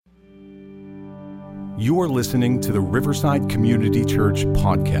You are listening to the Riverside Community Church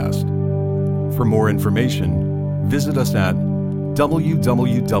podcast. For more information, visit us at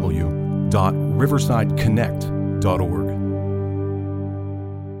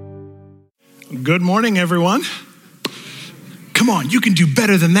www.riversideconnect.org. Good morning, everyone. Come on, you can do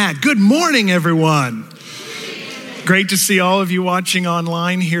better than that. Good morning, everyone. Great to see all of you watching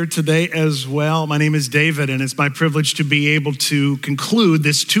online here today as well. My name is David, and it's my privilege to be able to conclude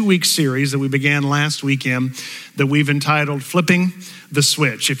this 2-week series that we began last weekend that we've entitled Flipping the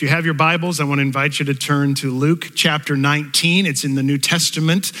Switch. If you have your Bibles, I want to invite you to turn to Luke chapter 19. It's in the New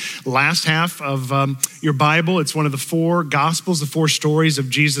Testament, last half of your Bible. It's one of the 4 Gospels, the 4 stories of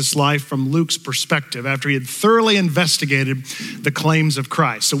Jesus' life from Luke's perspective after he had thoroughly investigated the claims of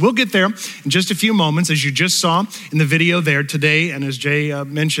Christ. So we'll get there in just a few moments, as you just saw in the video there today. And as Jay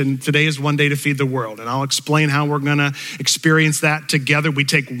mentioned, today is one day to feed the world. And I'll explain how we're going to experience that together. We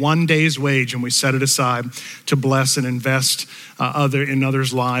take one day's wage and we set it aside to bless and invest in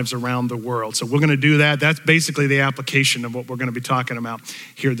others' lives around the world. So we're going to do that. That's basically the application of what we're going to be talking about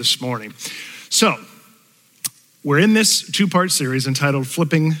here this morning. So we're in this 2-part series entitled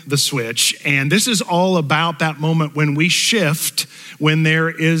Flipping the Switch. And this is all about that moment when we shift, when there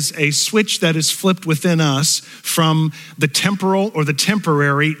is a switch that is flipped within us from the temporal or the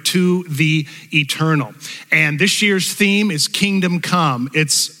temporary to the eternal. And this year's theme is Kingdom Come.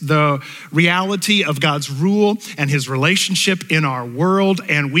 It's the reality of God's rule and his relationship in our world.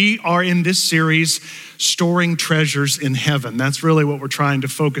 And we are in this series storing treasures in heaven. That's really what we're trying to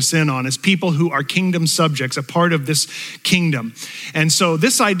focus in on, as people who are kingdom subjects, a part of this kingdom. And so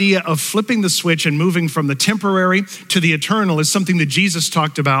this idea of flipping the switch and moving from the temporary to the eternal is something that Jesus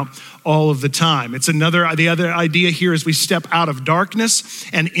talked about all of the time. It's the other idea here is we step out of darkness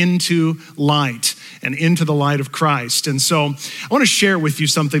and into light, and into the light of Christ. And so I want to share with you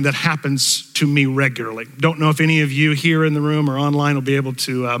something that happens to me regularly. Don't know if any of you here in the room or online will be able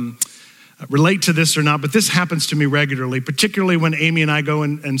to relate to this or not, but this happens to me regularly, particularly when Amy and I go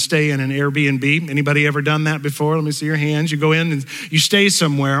and stay in an Airbnb. Anybody ever done that before? Let me see your hands. You go in and you stay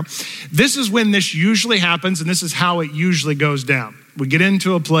somewhere. This is when this usually happens, and this is how it usually goes down. We get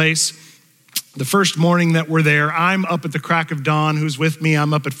into a place. The first morning that we're there, I'm up at the crack of dawn. Who's with me?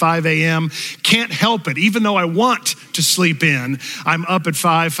 I'm up at 5 a.m. Can't help it. Even though I want to sleep in, I'm up at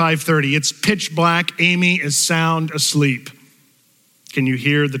 5:30. It's pitch black. Amy is sound asleep. Can you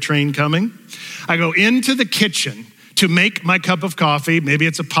hear the train coming? I go into the kitchen to make my cup of coffee. Maybe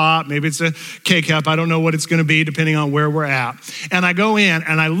it's a pot, maybe it's a K-cup. I don't know what it's going to be depending on where we're at. And I go in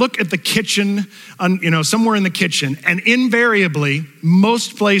and I look at the kitchen, somewhere in the kitchen. And invariably,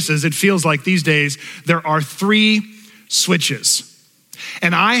 most places, it feels like these days, there are 3 switches.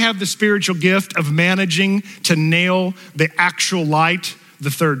 And I have the spiritual gift of managing to nail the actual light the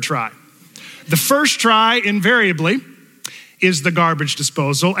 3rd try. The first try, invariably, is the garbage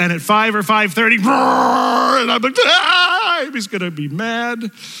disposal. And at 5 or 5:30, and I'm like, he's gonna be mad.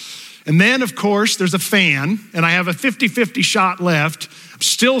 And then, of course, there's a fan, and I have a 50-50 shot left. I'm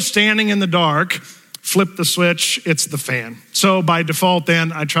still standing in the dark. Flip the switch, it's the fan. So by default,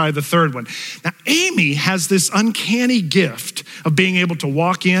 then, I try the 3rd one. Now, Amy has this uncanny gift of being able to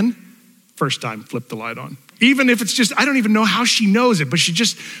walk in, first time, flip the light on. Even if it's just, I don't even know how she knows it, but she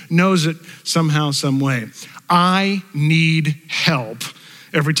just knows it somehow, some way. I need help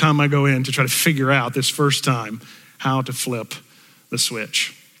every time I go in to try to figure out this first time how to flip the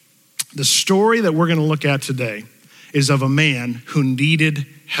switch. The story that we're going to look at today is of a man who needed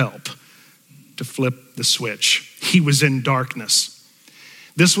help to flip the switch. He was in darkness.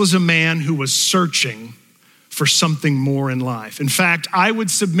 This was a man who was searching for something more in life. In fact, I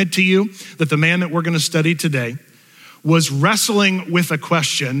would submit to you that the man that we're going to study today was wrestling with a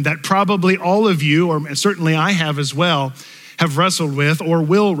question that probably all of you, or certainly I have as well, have wrestled with or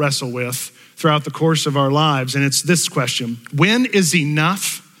will wrestle with throughout the course of our lives. And it's this question: when is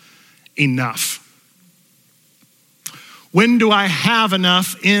enough enough? When do I have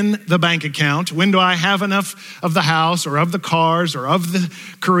enough in the bank account? When do I have enough of the house or of the cars or of the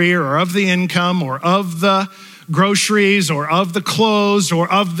career or of the income or of the groceries or of the clothes or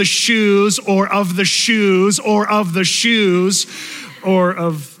of the shoes or of the shoes or of the shoes or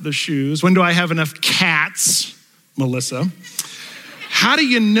of the shoes? When do I have enough cats, Melissa? How do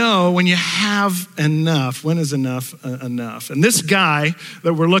you know when you have enough? When is enough enough? And this guy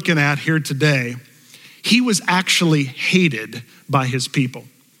that we're looking at here today, he was actually hated by his people.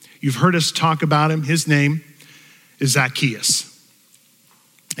 You've heard us talk about him. His name is Zacchaeus.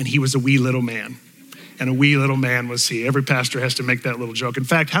 And he was a wee little man. And a wee little man was he. Every pastor has to make that little joke. In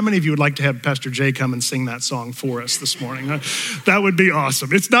fact, how many of you would like to have Pastor Jay come and sing that song for us this morning? That would be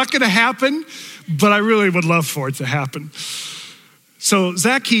awesome. It's not going to happen, but I really would love for it to happen. So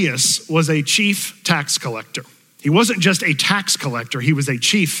Zacchaeus was a chief tax collector. He wasn't just a tax collector, he was a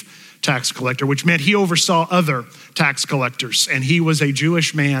chief tax collector, which meant he oversaw other tax collectors. And he was a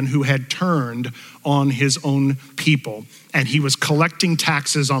Jewish man who had turned on his own people. And he was collecting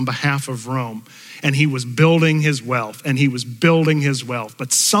taxes on behalf of Rome. And he was building his wealth, and he was building his wealth.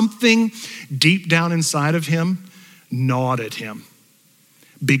 But something deep down inside of him gnawed at him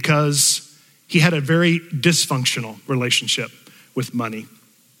because he had a very dysfunctional relationship with money. In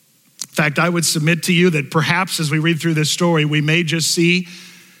fact, I would submit to you that perhaps as we read through this story, we may just see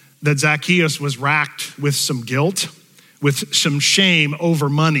that Zacchaeus was racked with some guilt, with some shame over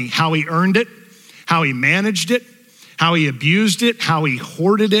money, how he earned it, how he managed it, how he abused it, how he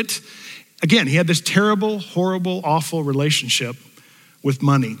hoarded it. Again, he had this terrible, horrible, awful relationship with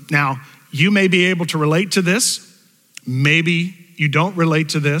money. Now, you may be able to relate to this. Maybe you don't relate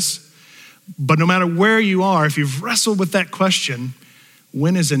to this. But no matter where you are, if you've wrestled with that question,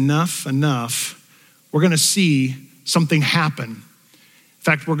 when is enough enough? We're going to see something happen. In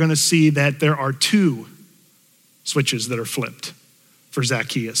fact, we're going to see that there are two switches that are flipped for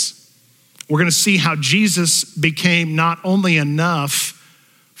Zacchaeus. We're going to see how Jesus became not only enough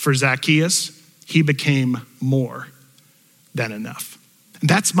for Zacchaeus, he became more than enough. And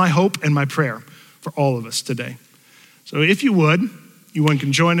that's my hope and my prayer for all of us today. So if you would, you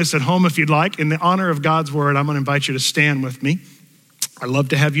can join us at home if you'd like. In the honor of God's word, I'm going to invite you to stand with me. I'd love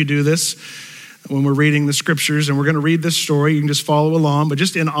to have you do this when we're reading the scriptures, and we're going to read this story. You can just follow along, but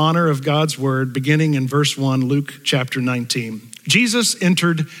just in honor of God's word, beginning in verse 1, Luke chapter 19. Jesus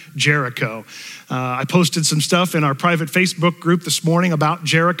entered Jericho. I posted some stuff in our private Facebook group this morning about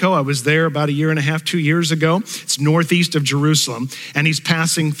Jericho. I was there about 2 years ago. It's northeast of Jerusalem, and he's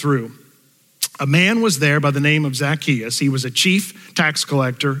passing through. A man was there by the name of Zacchaeus. He was a chief tax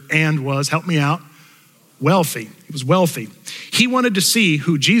collector and was, help me out, wealthy. He was wealthy. He wanted to see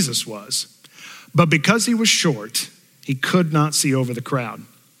who Jesus was, but because he was short, he could not see over the crowd.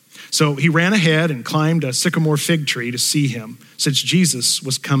 So he ran ahead and climbed a sycamore fig tree to see him, since Jesus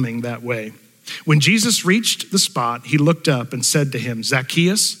was coming that way. When Jesus reached the spot, he looked up and said to him,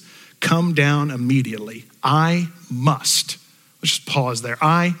 Zacchaeus, come down immediately. I must. Let's just pause there.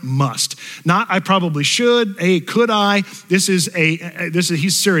 I must. Not I probably should. Hey, could I?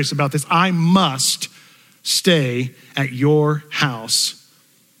 He's serious about this. I must stay at your house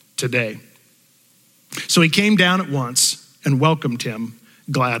today. So he came down at once and welcomed him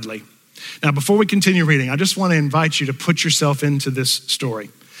gladly. Now, before we continue reading, I just want to invite you to put yourself into this story.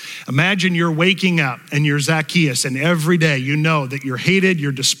 Imagine you're waking up and you're Zacchaeus, and every day you know that you're hated,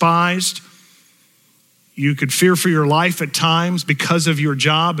 you're despised. You could fear for your life at times because of your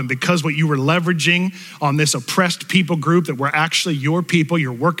job and because what you were leveraging on this oppressed people group that were actually your people.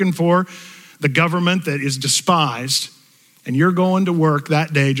 You're working for the government that is despised, and you're going to work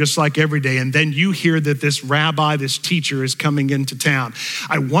that day just like every day, and then you hear that this rabbi, this teacher is coming into town.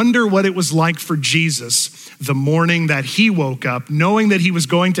 I wonder what it was like for Jesus the morning that he woke up, knowing that he was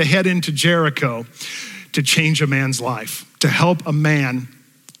going to head into Jericho to change a man's life, to help a man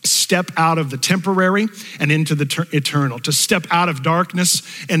step out of the temporary and into the eternal, to step out of darkness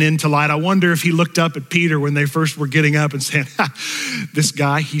and into light. I wonder if he looked up at Peter when they first were getting up and saying, this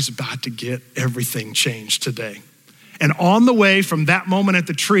guy, he's about to get everything changed today. And on the way from that moment at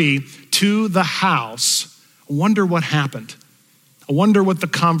the tree to the house, I wonder what happened. I wonder what the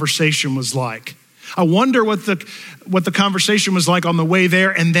conversation was like. I wonder what the conversation was like on the way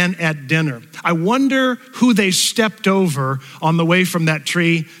there and then at dinner. I wonder who they stepped over on the way from that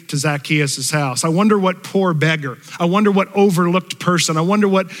tree to Zacchaeus' house. I wonder what poor beggar. I wonder what overlooked person. I wonder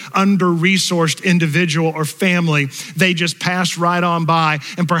what under-resourced individual or family they just passed right on by.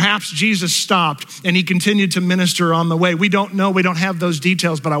 And perhaps Jesus stopped and he continued to minister on the way. We don't know. We don't have those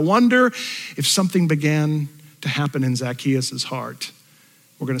details. But I wonder if something began to happen in Zacchaeus' heart.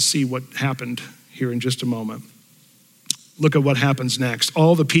 We're going to see what happened here in just a moment. Look at what happens next.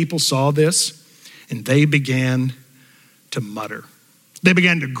 All the people saw this and they began to mutter. They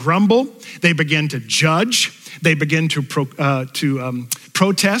began to grumble. They began to judge. They began to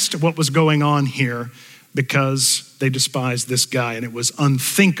protest what was going on here because they despised this guy. And it was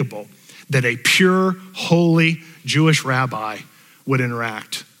unthinkable that a pure, holy Jewish rabbi would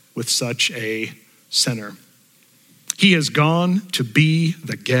interact with such a sinner. He has gone to be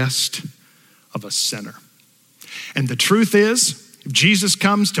the guest of a sinner. And the truth is, if Jesus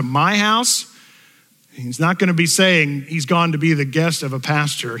comes to my house, he's not going to be saying he's gone to be the guest of a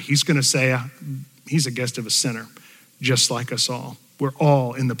pastor. He's going to say he's a guest of a sinner, just like us all. We're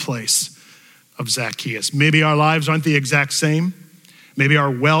all in the place of Zacchaeus. Maybe our lives aren't the exact same. Maybe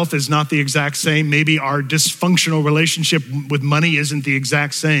our wealth is not the exact same. Maybe our dysfunctional relationship with money isn't the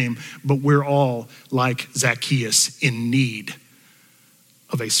exact same, but we're all like Zacchaeus in need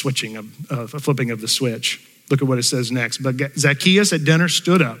of a flipping of the switch. Look at what it says next. But Zacchaeus at dinner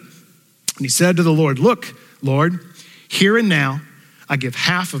stood up and he said to the Lord, "Look, Lord, here and now I give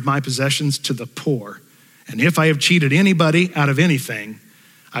half of my possessions to the poor. And if I have cheated anybody out of anything,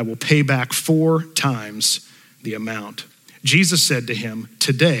 I will pay back 4 times the amount." Jesus said to him,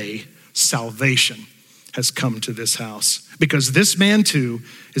 "Today salvation has come to this house, because this man too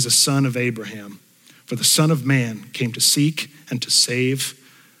is a son of Abraham. For the Son of Man came to seek and to save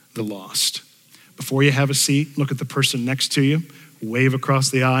the lost." Before you have a seat, look at the person next to you, wave across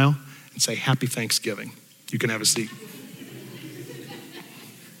the aisle, and say, "Happy Thanksgiving." You can have a seat.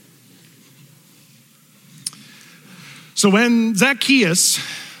 So when Zacchaeus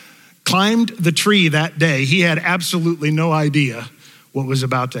climbed the tree that day, he had absolutely no idea what was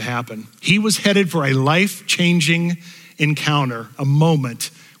about to happen. He was headed for a life-changing encounter, a moment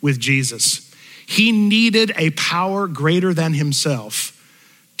with Jesus. He needed a power greater than himself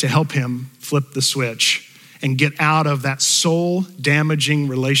to help him flip the switch and get out of that soul-damaging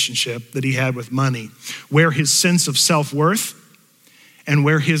relationship that he had with money, where his sense of self-worth and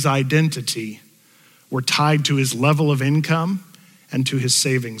where his identity were tied to his level of income and to his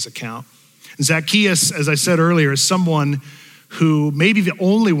savings account. Zacchaeus, as I said earlier, is someone who may be the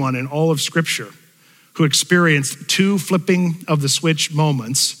only one in all of Scripture who experienced 2 flipping of the switch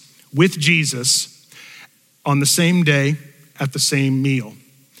moments with Jesus on the same day at the same meal.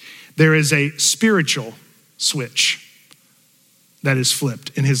 There is a spiritual switch that is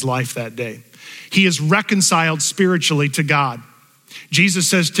flipped in his life that day. He is reconciled spiritually to God. Jesus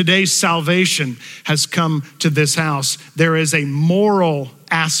says, "Today's salvation has come to this house." There is a moral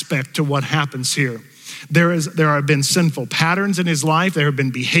aspect to what happens here. There have been sinful patterns in his life. There have been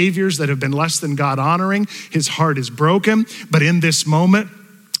behaviors that have been less than God honoring. His heart is broken. But in this moment,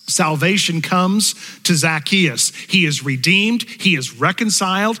 salvation comes to Zacchaeus. He is redeemed. He is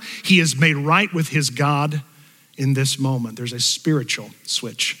reconciled. He is made right with his God in this moment. There's a spiritual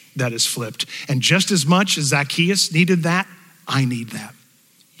switch that is flipped. And just as much as Zacchaeus needed that, I need that.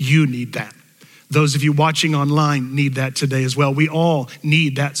 You need that. Those of you watching online need that today as well. We all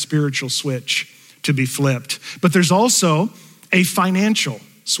need that spiritual switch to be flipped. But there's also a financial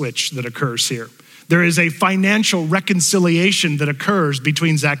switch that occurs here. There is a financial reconciliation that occurs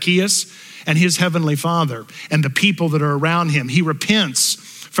between Zacchaeus and his heavenly Father and the people that are around him. He repents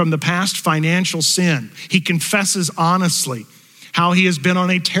from the past financial sin. He confesses honestly how he has been on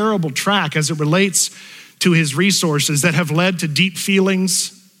a terrible track as it relates to his resources that have led to deep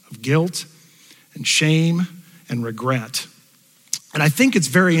feelings of guilt and shame and regret. And I think it's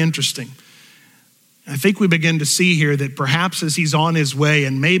very interesting. I think we begin to see here that perhaps as he's on his way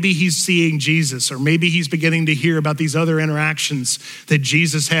and maybe he's seeing Jesus, or maybe he's beginning to hear about these other interactions that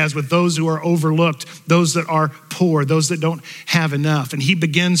Jesus has with those who are overlooked, those that are poor, those that don't have enough. And he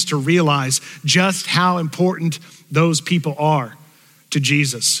begins to realize just how important those people are to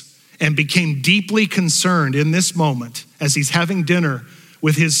Jesus, and became deeply concerned in this moment as he's having dinner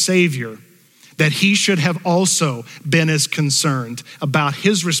with his Savior, that he should have also been as concerned about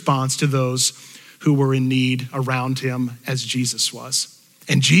his response to those who were in need around him as Jesus was.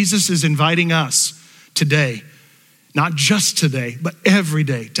 And Jesus is inviting us today, not just today, but every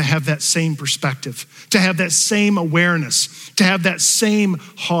day, to have that same perspective, to have that same awareness, to have that same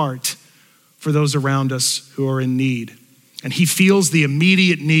heart for those around us who are in need. And he feels the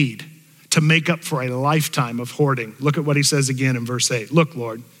immediate need to make up for a lifetime of hoarding. Look at what he says again in verse 8. "Look,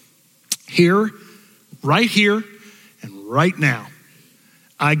 Lord, right here, and right now,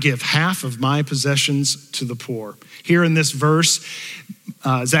 I give half of my possessions to the poor." Here in this verse,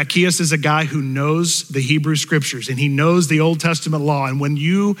 Zacchaeus is a guy who knows the Hebrew scriptures and he knows the Old Testament law. And when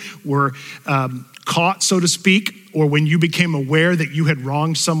you were caught, so to speak, or when you became aware that you had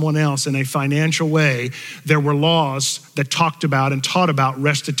wronged someone else in a financial way, there were laws that talked about and taught about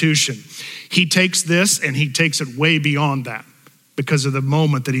restitution. He takes this and he takes it way beyond that because of the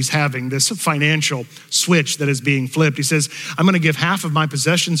moment that he's having, this financial switch that is being flipped. He says, "I'm going to give half of my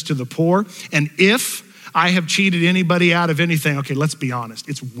possessions to the poor, and if I have cheated anybody out of anything," okay, let's be honest,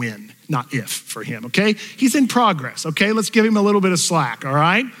 it's when, not if for him, okay? He's in progress, okay? Let's give him a little bit of slack, all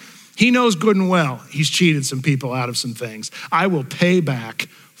right? He knows good and well he's cheated some people out of some things. "I will pay back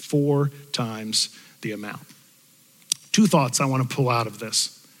 4 times the amount." 2 thoughts I want to pull out of this,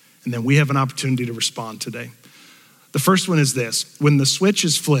 and then we have an opportunity to respond today. The first one is this: when the switch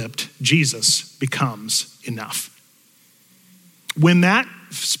is flipped, Jesus becomes enough. When that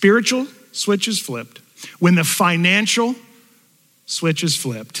spiritual switch is flipped, when the financial switch is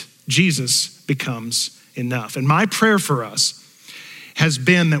flipped. Jesus becomes enough. And my prayer for us has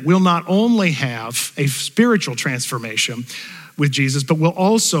been that we'll not only have a spiritual transformation with Jesus, but we'll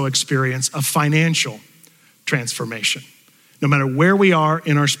also experience a financial transformation. No matter where we are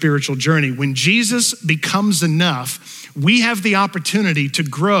in our spiritual journey, when Jesus becomes enough, we have the opportunity to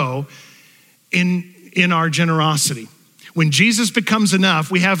grow in our generosity. When Jesus becomes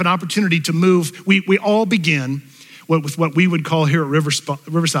enough, we have an opportunity to move. We all begin with what we would call here at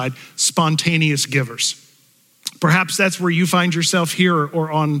Riverside, spontaneous givers. Perhaps that's where you find yourself here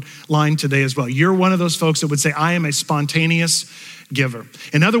or online today as well. You're one of those folks that would say, I am a spontaneous giver.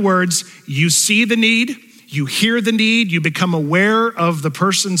 In other words, you see the need, you hear the need, you become aware of the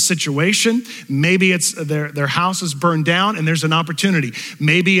person's situation. Maybe it's their house is burned down and there's an opportunity.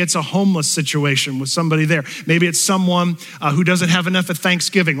 Maybe it's a homeless situation with somebody there. Maybe it's someone who doesn't have enough at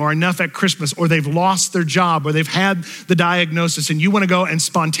Thanksgiving or enough at Christmas, or they've lost their job or they've had the diagnosis, and you want to go and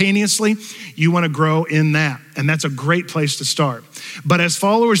spontaneously, you want to grow in that. And that's a great place to start. But as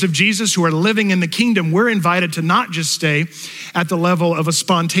followers of Jesus who are living in the kingdom, we're invited to not just stay at the level of a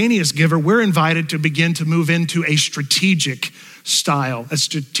spontaneous giver, we're invited to begin to move into a strategic style, a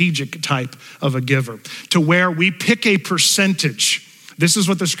strategic type of a giver, to where we pick a percentage. This is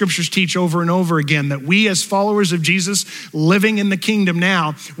what the scriptures teach over and over again, that we as followers of Jesus living in the kingdom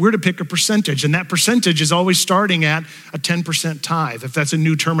now, we're to pick a percentage. And that percentage is always starting at a 10% tithe, if that's a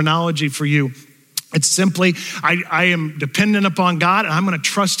new terminology for you. It's simply, I am dependent upon God, and I'm going to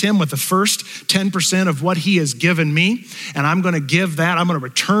trust him with the first 10% of what he has given me, and I'm going to give that, I'm going to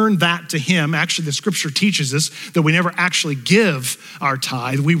return that to him. Actually, the scripture teaches us that we never actually give our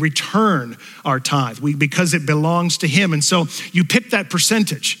tithe, we return our tithe because it belongs to him. And so you pick that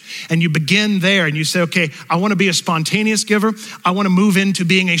percentage, and you begin there, and you say, okay, I want to be a spontaneous giver. I want to move into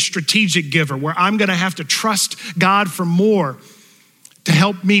being a strategic giver, where I'm going to have to trust God for more to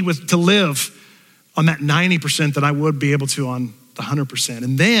help me to live on that 90% that I would be able to on the 100%.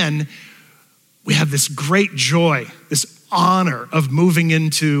 And then we have this great joy, this honor of moving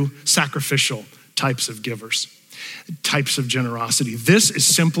into sacrificial types of givers, types of generosity. This is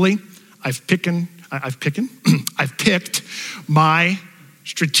simply, I've picked my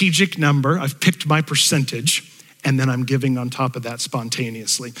strategic number, I've picked my percentage, and then I'm giving on top of that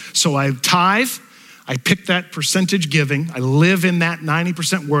spontaneously. So I tithe, I pick that percentage giving, I live in that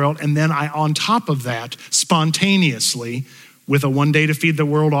 90% world, and then I, on top of that, spontaneously, with a one day to feed the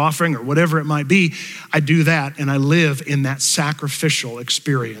world offering or whatever it might be, I do that and I live in that sacrificial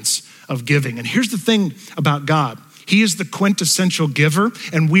experience of giving. And here's the thing about God. He is the quintessential giver,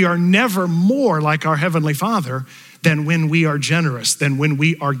 and we are never more like our Heavenly Father than when we are generous, than when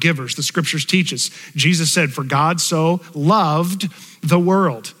we are givers. The scriptures teach us. Jesus said, for God so loved the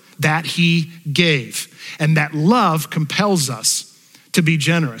world that he gave. And that love compels us to be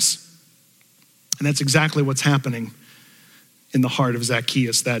generous. And that's exactly what's happening in the heart of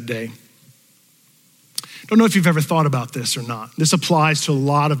Zacchaeus that day. Don't know if you've ever thought about this or not. This applies to a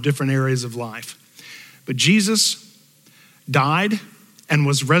lot of different areas of life. But Jesus died and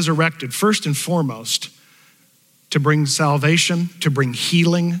was resurrected first and foremost to bring salvation, to bring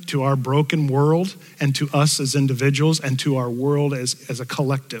healing to our broken world and to us as individuals and to our world as a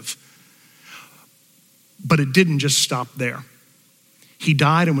collective. But it didn't just stop there. He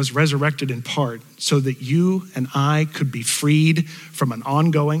died and was resurrected in part so that you and I could be freed from an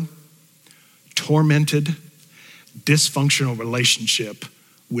ongoing, tormented, dysfunctional relationship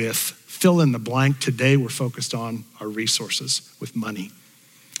with fill in the blank. Today we're focused on our resources with money.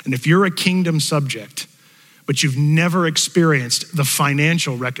 And if you're a kingdom subject, but you've never experienced the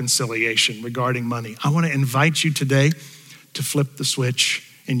financial reconciliation regarding money, I want to invite you today to flip the switch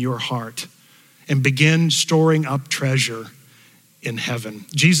in your heart and begin storing up treasure in heaven.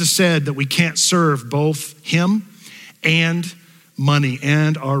 Jesus said that we can't serve both him and money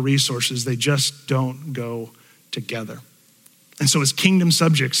and our resources. They just don't go together. And so as kingdom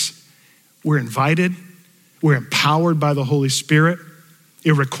subjects, we're invited, we're empowered by the Holy Spirit.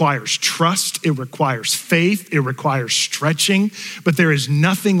 It requires trust, it requires faith, it requires stretching, but there is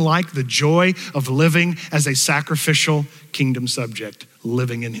nothing like the joy of living as a sacrificial kingdom subject,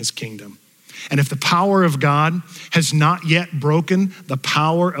 living in his kingdom. And if the power of God has not yet broken the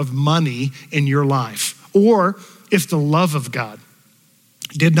power of money in your life, or if the love of God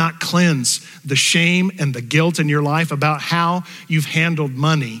did not cleanse the shame and the guilt in your life about how you've handled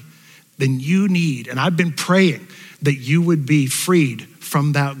money, then you need, and I've been praying that you would be freed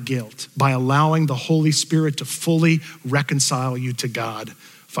from that guilt by allowing the Holy Spirit to fully reconcile you to God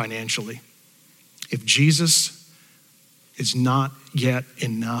financially. If Jesus is not yet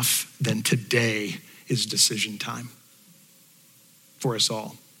enough, then today is decision time. for us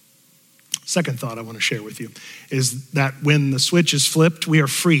all. Second thought I want to share with you is that when the switch is flipped, we are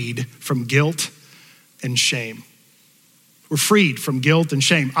freed from guilt and shame. We're freed from guilt and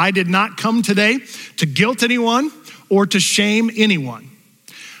shame. I did not come today to guilt anyone or to shame anyone,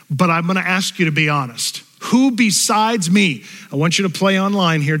 but I'm going to ask you to be honest. Who besides me, I want you to play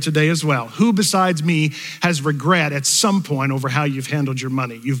online here today as well, who besides me has regret at some point over how you've handled your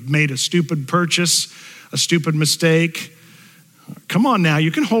money? You've made a stupid purchase, a stupid mistake. Come on now,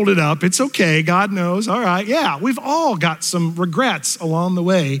 you can hold it up. It's okay, God knows. All right, yeah, we've all got some regrets along the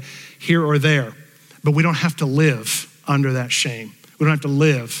way here or there, but we don't have to live under that shame. We don't have to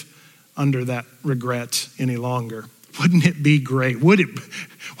live under that regret any longer. Wouldn't it be great? What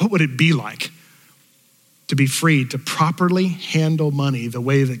would it be like to be free to properly handle money the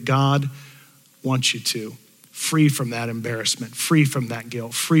way that God wants you to? Free from that embarrassment, free from that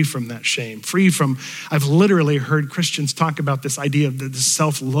guilt, free from that shame, I've literally heard Christians talk about this idea of the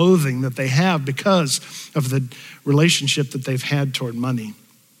self-loathing that they have because of the relationship that they've had toward money.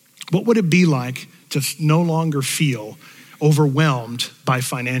 What would it be like to no longer feel overwhelmed by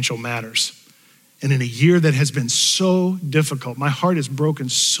financial matters? And in a year that has been so difficult, my heart is broken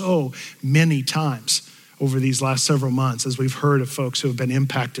so many times over these last several months as we've heard of folks who have been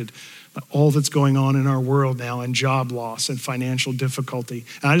impacted by all that's going on in our world now and job loss and financial difficulty.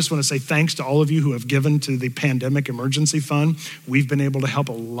 And I just want to say thanks to all of you who have given to the Pandemic Emergency Fund. We've been able to help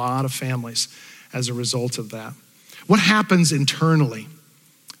a lot of families as a result of that. What happens internally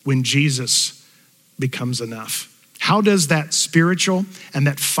when Jesus becomes enough? How does that spiritual and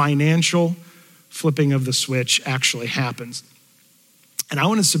that financial flipping of the switch actually happens? And I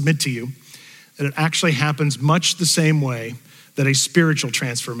want to submit to you that it actually happens much the same way that a spiritual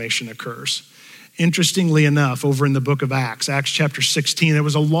transformation occurs. Interestingly enough, over in the book of Acts chapter 16, there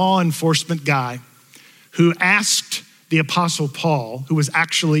was a law enforcement guy who asked the Apostle Paul, who was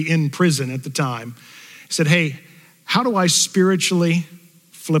actually in prison at the time, said, hey, how do I spiritually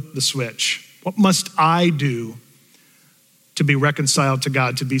flip the switch? What must I do to be reconciled to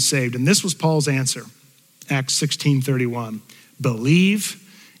God, to be saved? And this was Paul's answer, Acts 16:31. Believe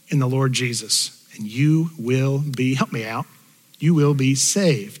in the Lord Jesus, and you will be, help me out, you will be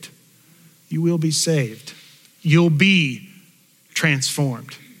saved. You will be saved. You'll be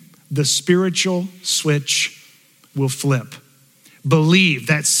transformed. The spiritual switch will flip. Believe,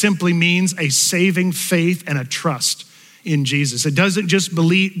 that simply means a saving faith and a trust in Jesus. It doesn't just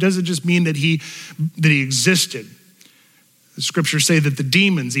mean that he existed. The scriptures say that the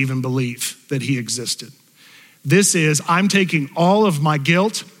demons even believe that he existed. This is, I'm taking all of my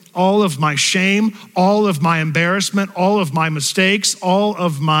guilt, all of my shame, all of my embarrassment, all of my mistakes, all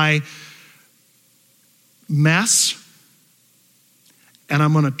of my mess, and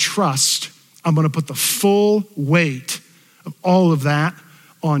I'm going to put the full weight of all of that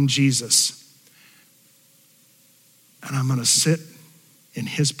on Jesus. And I'm going to sit in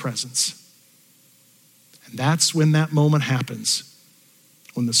his presence. And that's when that moment happens,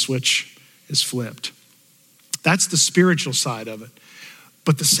 when the switch is flipped. That's the spiritual side of it.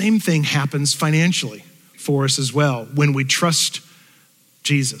 But the same thing happens financially for us as well when we trust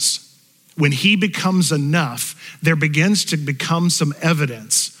Jesus. When he becomes enough, there begins to become some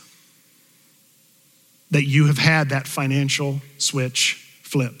evidence that you have had that financial switch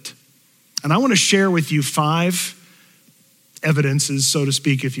flipped. And I want to share with you 5 evidences, so to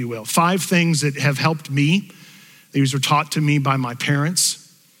speak, if you will. 5 things that have helped me. These were taught to me by my parents.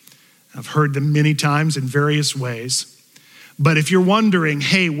 I've heard them many times in various ways. But if you're wondering,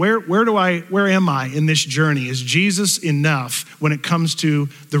 hey, where am I in this journey? Is Jesus enough when it comes to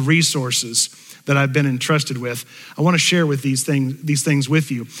the resources that I've been entrusted with? I want to share with these things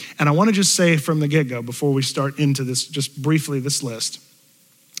with you. And I want to just say from the get-go, before we start into this, just briefly this list,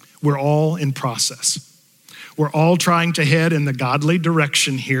 we're all in process. We're all trying to head in the godly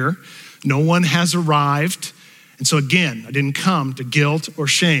direction here. No one has arrived. And so again, I didn't come to guilt or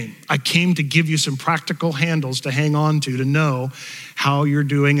shame. I came to give you some practical handles to hang on to know how you're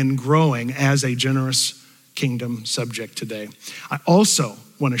doing and growing as a generous kingdom subject today. I also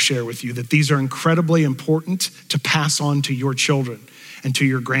want to share with you that these are incredibly important to pass on to your children and to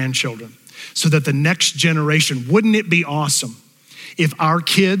your grandchildren so that the next generation, wouldn't it be awesome if our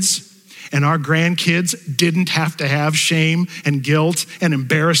kids and our grandkids didn't have to have shame and guilt and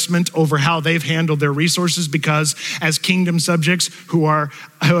embarrassment over how they've handled their resources, because as kingdom subjects who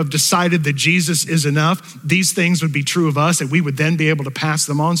have decided that Jesus is enough, these things would be true of us, and we would then be able to pass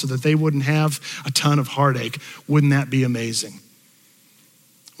them on so that they wouldn't have a ton of heartache. Wouldn't that be amazing?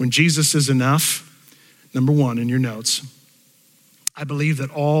 When Jesus is enough, number 1 in your notes, I believe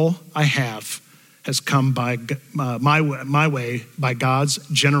that all I have has come by my way by God's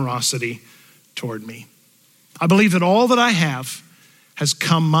generosity toward me. I believe that all that I have has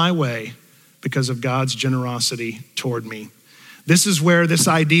come my way because of God's generosity toward me. This is where this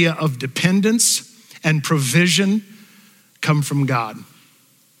idea of dependence and provision come from God.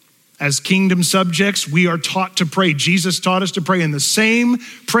 As kingdom subjects, we are taught to pray. Jesus taught us to pray in the same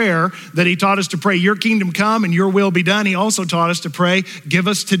prayer that he taught us to pray, your kingdom come and your will be done. He also taught us to pray, give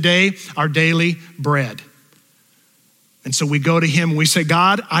us today our daily bread. And so we go to him and we say,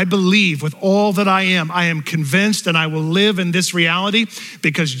 God, I believe with all that I am convinced and I will live in this reality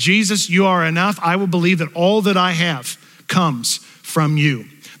because Jesus, you are enough. I will believe that all that I have comes from you.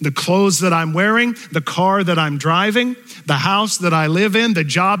 The clothes that I'm wearing, the car that I'm driving, the house that I live in, the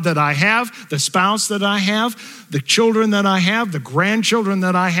job that I have, the spouse that I have, the children that I have, the grandchildren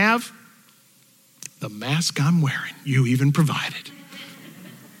that I have, the mask I'm wearing, you even provided.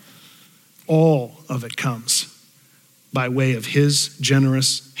 All of it comes by way of his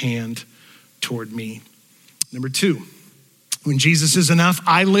generous hand toward me. Number 2, when Jesus is enough,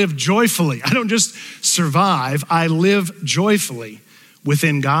 I live joyfully. I don't just survive, I live joyfully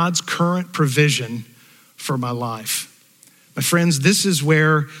within God's current provision for my life. My friends, this is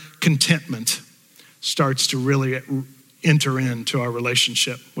where contentment starts to really enter into our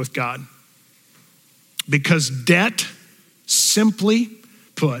relationship with God. Because debt, simply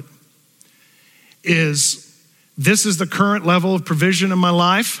put, this is the current level of provision in my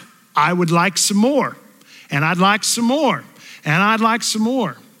life. I would like some more, and I'd like some more, and I'd like some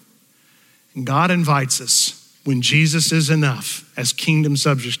more. And God invites us, when Jesus is enough, as kingdom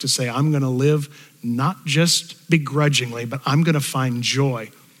subjects, to say, I'm going to live not just begrudgingly, but I'm going to find joy.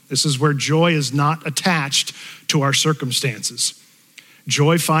 This is where joy is not attached to our circumstances.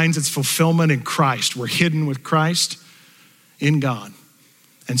 Joy finds its fulfillment in Christ. We're hidden with Christ in God.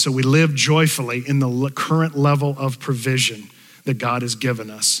 And so we live joyfully in the current level of provision that God has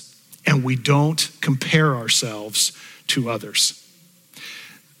given us. And we don't compare ourselves to others.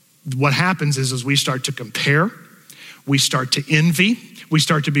 What happens is we start to compare, we start to envy, we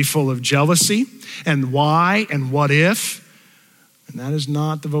start to be full of jealousy and why and what if. And that is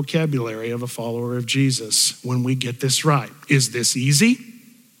not the vocabulary of a follower of Jesus when we get this right. Is this easy?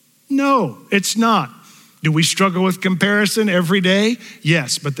 No, it's not. Do we struggle with comparison every day?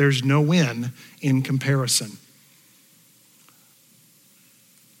 Yes, but there's no win in comparison.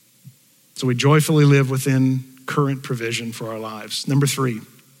 So we joyfully live within current provision for our lives. Number 3,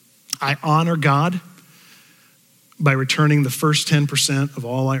 I honor God by returning the first 10% of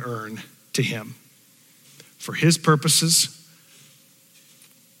all I earn to him for his purposes,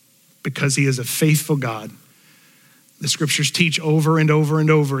 because he is a faithful God. The scriptures teach over and over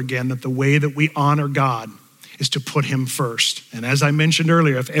and over again that the way that we honor God is to put him first. And as I mentioned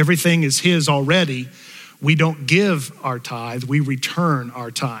earlier, if everything is his already, we don't give our tithe, we return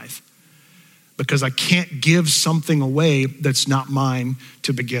our tithe. Because I can't give something away that's not mine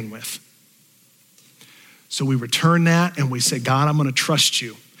to begin with. So we return that and we say, God, I'm going to trust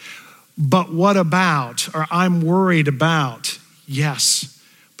you. But what about, or I'm worried about? Yes,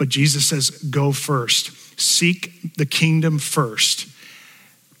 but Jesus says, go first. Seek the kingdom first.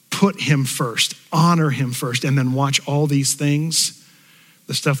 Put him first. Honor him first. And then watch all these things,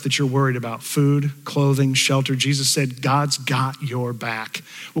 the stuff that you're worried about, food, clothing, shelter. Jesus said, God's got your back.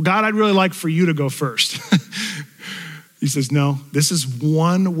 Well, God, I'd really like for you to go first. He says, no, this is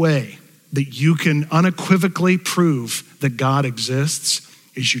one way that you can unequivocally prove that God exists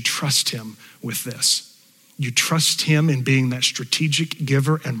is you trust him with this. You trust him in being that strategic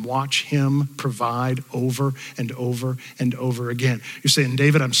giver and watch him provide over and over and over again. You're saying,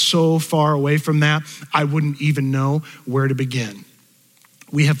 David, I'm so far away from that, I wouldn't even know where to begin.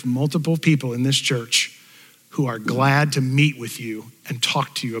 We have multiple people in this church who are glad to meet with you and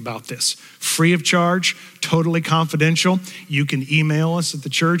talk to you about this. Free of charge, totally confidential. You can email us at the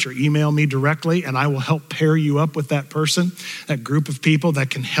church or email me directly, and I will help pair you up with that person, that group of people that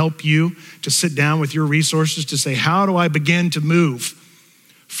can help you to sit down with your resources to say, how do I begin to move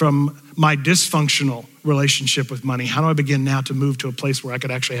from my dysfunctional relationship with money? How do I begin now to move to a place where I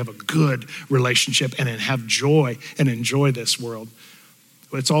could actually have a good relationship and have joy and enjoy this world?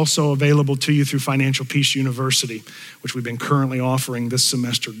 It's also available to you through Financial Peace University, which we've been currently offering this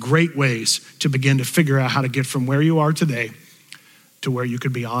semester. Great ways to begin to figure out how to get from where you are today to where you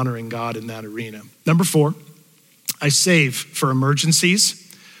could be honoring God in that arena. Number 4, I save for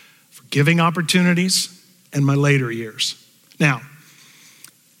emergencies, for giving opportunities, and my later years. Now,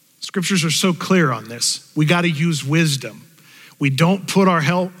 scriptures are so clear on this. We got to use wisdom. We don't put our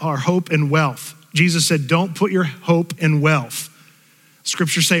hope in wealth. Jesus said, don't put your hope in wealth.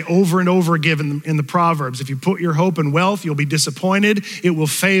 Scriptures say over and over again in the Proverbs, if you put your hope in wealth, you'll be disappointed. It will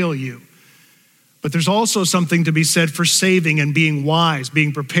fail you. But there's also something to be said for saving and being wise,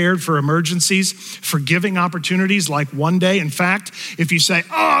 being prepared for emergencies, for giving opportunities like one day. In fact, if you say,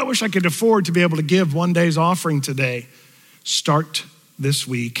 I wish I could afford to be able to give one day's offering today, start this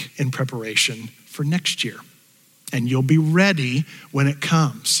week in preparation for next year. And you'll be ready when it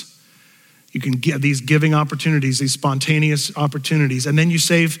comes. You can get these giving opportunities, these spontaneous opportunities, and then you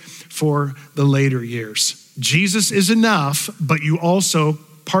save for the later years. Jesus is enough, but you also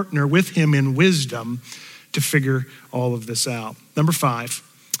partner with him in wisdom to figure all of this out. Number 5,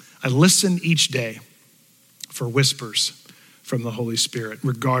 I listen each day for whispers from the Holy Spirit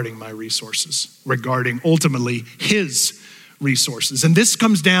regarding my resources, regarding ultimately his resources. And this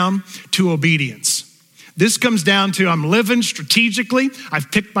comes down to obedience. This comes down to I'm living strategically.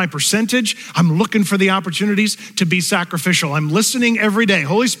 I've picked my percentage. I'm looking for the opportunities to be sacrificial. I'm listening every day.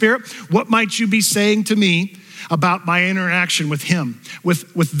 Holy Spirit, what might you be saying to me about my interaction with him,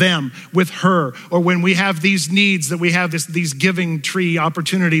 with them, with her, or when we have these needs that we have these giving tree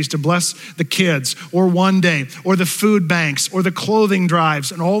opportunities to bless the kids, or one day, or the food banks, or the clothing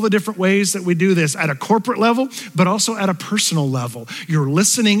drives, and all the different ways that we do this at a corporate level, but also at a personal level. You're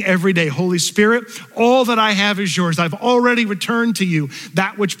listening every day. Holy Spirit, all that I have is yours. I've already returned to you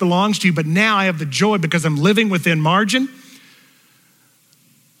that which belongs to you, but now I have the joy because I'm living within margin.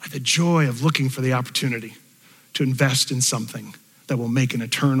 I have the joy of looking for the opportunity to invest in something that will make an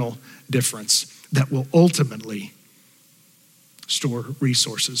eternal difference, that will ultimately store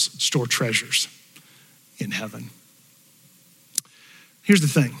resources, store treasures in heaven. Here's the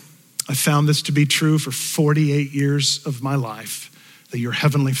thing. I found this to be true for 48 years of my life, that your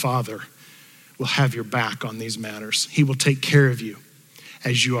heavenly Father will have your back on these matters. He will take care of you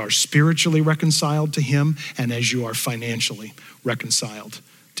as you are spiritually reconciled to him and as you are financially reconciled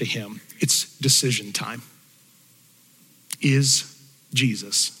to him. It's decision time. Is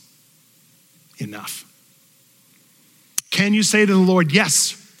Jesus enough? Can you say to the Lord,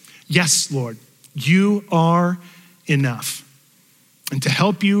 yes, Lord, you are enough? And to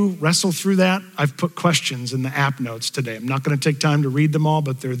help you wrestle through that, I've put questions in the app notes today. I'm not going to take time to read them all,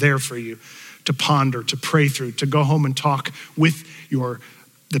 but they're there for you to ponder, to pray through, to go home and talk with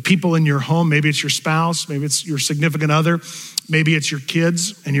the people in your home. Maybe it's your spouse, maybe it's your significant other, maybe it's your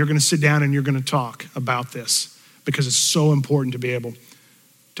kids, and you're going to sit down and you're going to talk about this, because it's so important to be able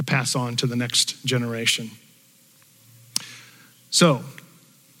to pass on to the next generation. So,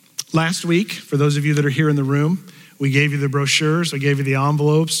 last week, for those of you that are here in the room, we gave you the brochures, we gave you the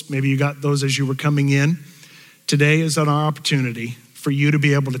envelopes. Maybe you got those as you were coming in. Today is an opportunity for you to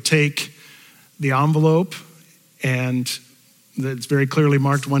be able to take the envelope, and it's very clearly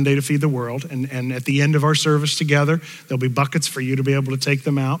marked One Day to Feed the World. And at the end of our service together, there'll be buckets for you to be able to take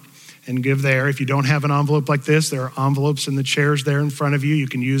them out and give there. If you don't have an envelope like this, there are envelopes in the chairs there in front of you. You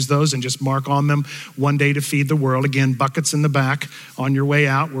can use those and just mark on them, One Day to Feed the World. Again, buckets in the back on your way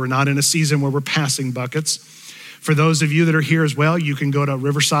out. We're not in a season where we're passing buckets. For those of you that are here as well, you can go to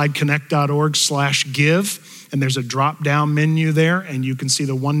riversideconnect.org/give, and there's a drop-down menu there, and you can see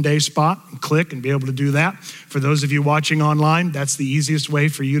the one-day spot and click and be able to do that. For those of you watching online, that's the easiest way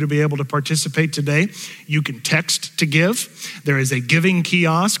for you to be able to participate today. You can text to give. There is a giving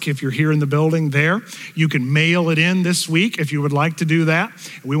kiosk if you're here in the building there. You can mail it in this week if you would like to do that.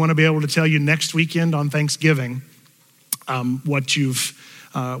 We want to be able to tell you next weekend on Thanksgiving what you've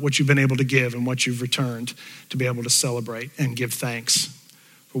been able to give and what you've returned, to be able to celebrate and give thanks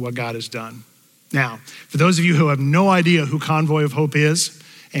for what God has done. Now, for those of you who have no idea who Convoy of Hope is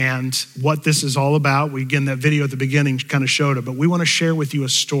and what this is all about, that video at the beginning kind of showed it, but we want to share with you a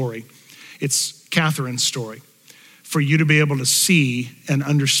story. It's Catherine's story, for you to be able to see and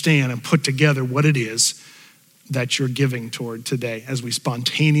understand and put together what it is that you're giving toward today as we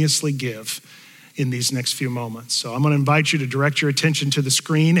spontaneously give in these next few moments. So I'm going to invite you to direct your attention to the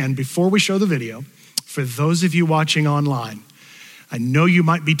screen. And before we show the video, for those of you watching online, I know you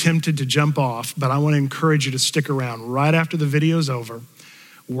might be tempted to jump off, but I want to encourage you to stick around. Right after the video's over,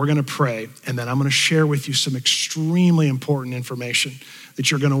 we're going to pray, and then I'm going to share with you some extremely important information that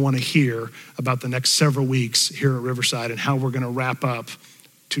you're going to want to hear about the next several weeks here at Riverside and how we're going to wrap up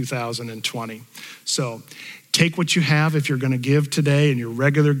 2020. So take what you have if you're going to give today, and your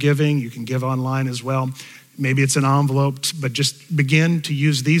regular giving. You can give online as well. Maybe it's an envelope, but just begin to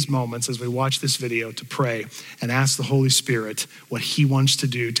use these moments as we watch this video to pray and ask the Holy Spirit what he wants to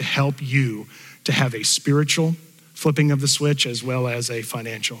do to help you to have a spiritual flipping of the switch as well as a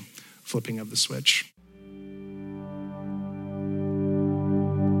financial flipping of the switch.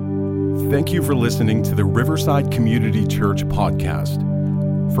 Thank you for listening to the Riverside Community Church podcast.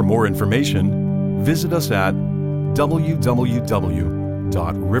 For more information, visit us at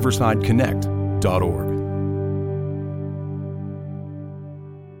www.riversideconnect.org.